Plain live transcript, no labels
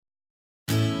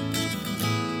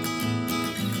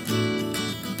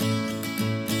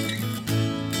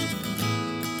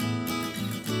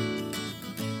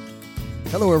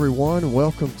Hello, everyone, and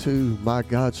welcome to My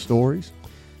God Stories.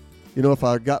 You know, if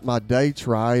I got my dates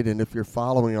right, and if you're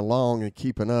following along and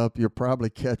keeping up, you're probably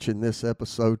catching this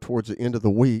episode towards the end of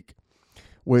the week,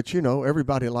 which, you know,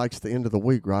 everybody likes the end of the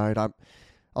week, right?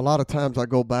 A lot of times I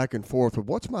go back and forth with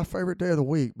what's my favorite day of the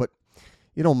week, but,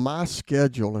 you know, my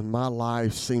schedule and my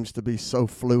life seems to be so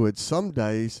fluid. Some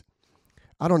days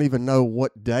I don't even know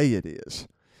what day it is,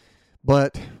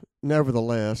 but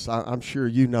nevertheless, I'm sure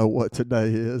you know what today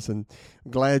is, and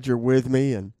I'm glad you're with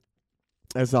me. And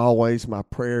as always, my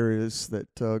prayer is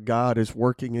that God is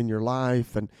working in your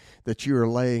life and that you are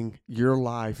laying your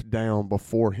life down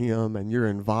before Him and you're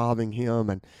involving Him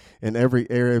and in every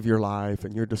area of your life,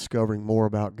 and you're discovering more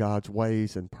about God's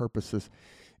ways and purposes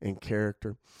and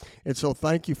character. And so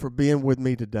thank you for being with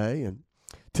me today. And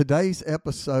today's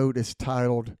episode is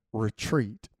titled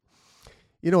Retreat.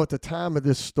 You know, at the time of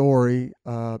this story,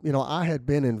 I had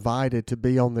been invited to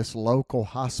be on this local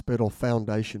hospital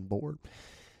foundation board.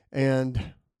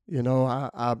 And, you know,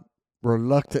 I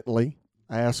reluctantly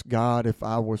asked God if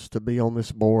I was to be on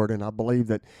this board, and I believe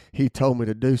that He told me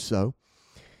to do so.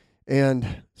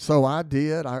 And so I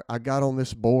did. I got on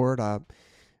this board. I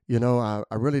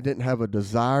really didn't have a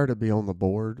desire to be on the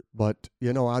board, but,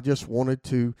 you know, I just wanted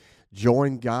to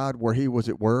join God where He was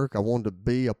at work. I wanted to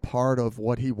be a part of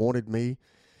what He wanted me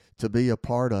to be a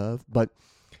part of. But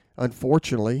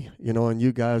unfortunately, you know, and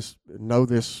you guys know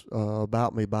this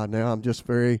about me by now, I'm just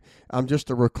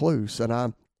a recluse, and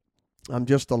I'm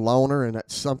just a loner, and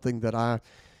that's something that I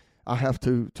have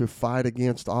to fight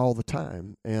against all the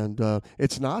time. And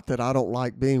it's not that I don't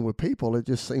like being with people. It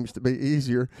just seems to be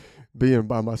easier being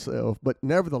by myself. But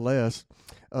nevertheless,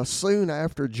 soon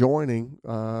after joining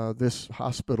this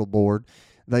hospital board,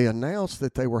 they announced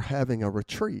that they were having a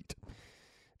retreat.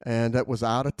 And that was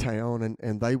out of town,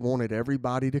 and they wanted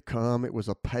everybody to come. It was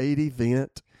a paid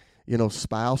event. You know,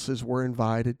 spouses were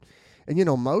invited. And, you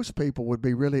know, most people would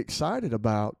be really excited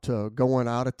about going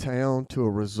out of town to a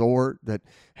resort that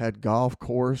had golf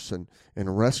course and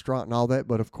a restaurant and all that.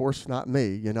 But, of course, not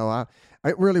me. You know,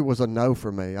 it really was a no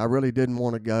for me. I really didn't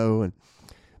want to go.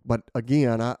 But,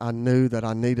 again, I knew that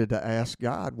I needed to ask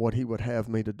God what He would have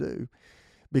me to do.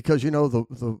 Because, you know,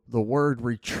 the word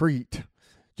retreat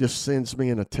just sends me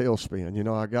in a tailspin. You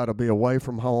know, I got to be away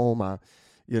from home. I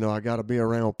got to be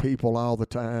around people all the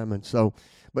time. And so,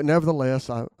 but nevertheless,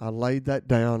 I laid that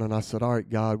down, and I said, all right,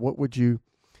 God, what would you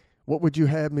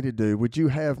have me to do? Would you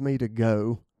have me to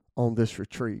go on this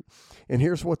retreat? And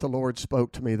here's what the Lord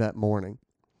spoke to me that morning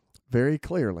very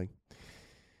clearly.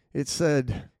 It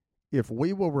said, if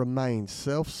we will remain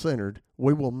self-centered,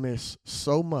 we will miss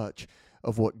so much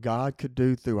of what God could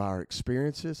do through our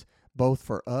experiences, both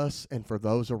for us and for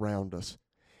those around us.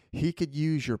 He could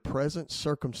use your present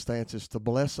circumstances to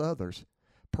bless others.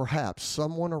 Perhaps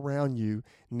someone around you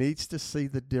needs to see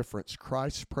the difference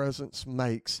Christ's presence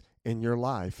makes in your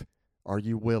life. Are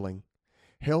you willing?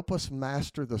 Help us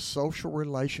master the social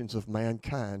relations of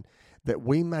mankind, that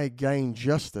we may gain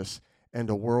justice and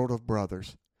a world of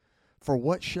brothers. For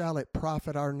what shall it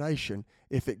profit our nation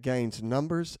if it gains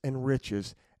numbers and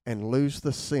riches and lose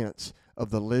the sense of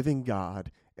the living God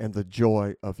and the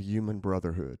joy of human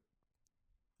brotherhood?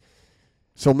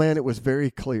 So, man, it was very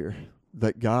clear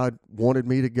that God wanted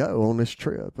me to go on this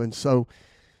trip. And so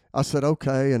I said,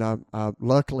 okay, and I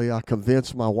luckily I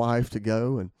convinced my wife to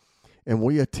go, and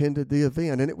we attended the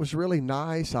event. And it was really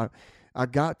nice. I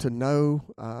got to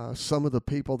know some of the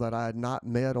people that I had not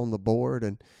met on the board,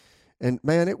 and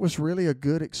man, it was really a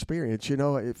good experience. You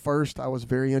know, at first I was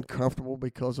very uncomfortable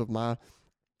because of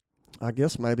I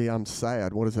guess maybe I'm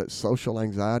sad. What is that? Social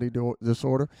anxiety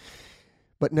disorder.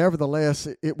 But nevertheless,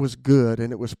 it was good,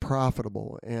 and it was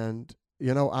profitable. And,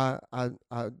 you know, I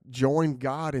joined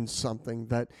God in something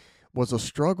that was a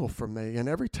struggle for me. And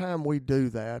every time we do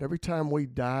that, every time we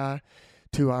die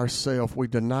to ourselves, we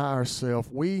deny ourselves,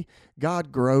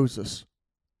 God grows us,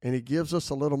 and He gives us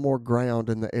a little more ground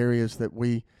in the areas that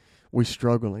we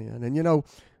struggle in. And, you know,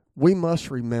 we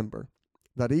must remember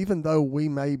that even though we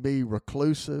may be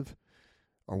reclusive,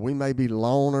 or we may be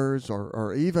loners,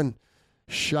 or even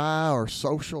shy or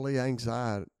socially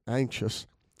anxious,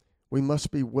 we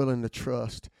must be willing to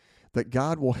trust that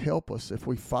God will help us if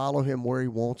we follow Him where He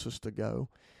wants us to go.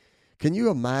 Can you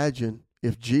imagine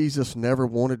if Jesus never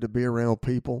wanted to be around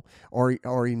people, or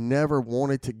he never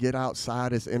wanted to get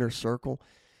outside His inner circle?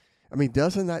 I mean,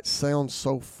 doesn't that sound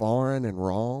so foreign and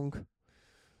wrong?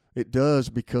 It does,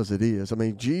 because it is. I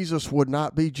mean, Jesus would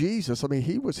not be Jesus. I mean,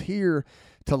 He was here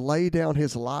to lay down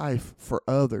His life for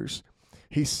others.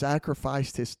 He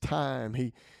sacrificed His time.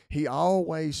 He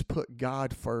always put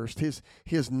God first.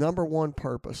 His number one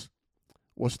purpose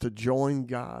was to join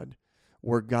God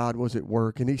where God was at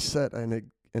work, and he set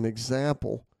an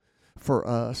example for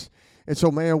us. And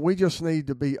so, man, we just need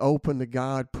to be open to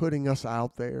God putting us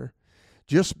out there,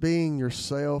 just being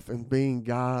yourself and being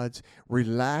God's,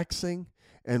 relaxing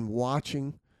and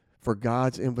watching for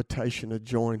God's invitation to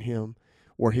join him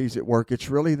where he's at work. It's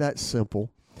really that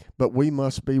simple, but we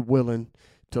must be willing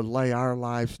to lay our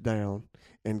lives down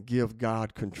and give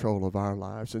God control of our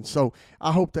lives. And so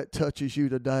I hope that touches you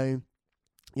today.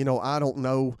 You know, I don't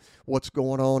know what's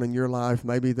going on in your life.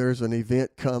 Maybe there's an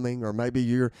event coming, or maybe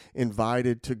you're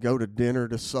invited to go to dinner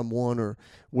to someone or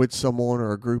with someone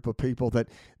or a group of people that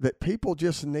people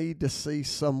just need to see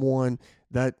someone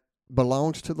that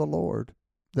belongs to the Lord,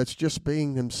 that's just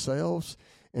being themselves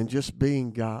and just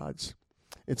being God's.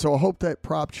 And so I hope that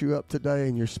props you up today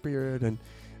in your spirit, and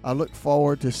I look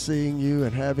forward to seeing you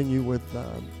and having you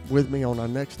with me on our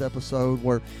next episode,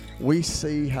 where we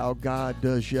see how God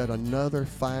does yet another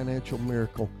financial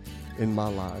miracle in my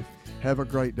life. Have a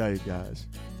great day, guys.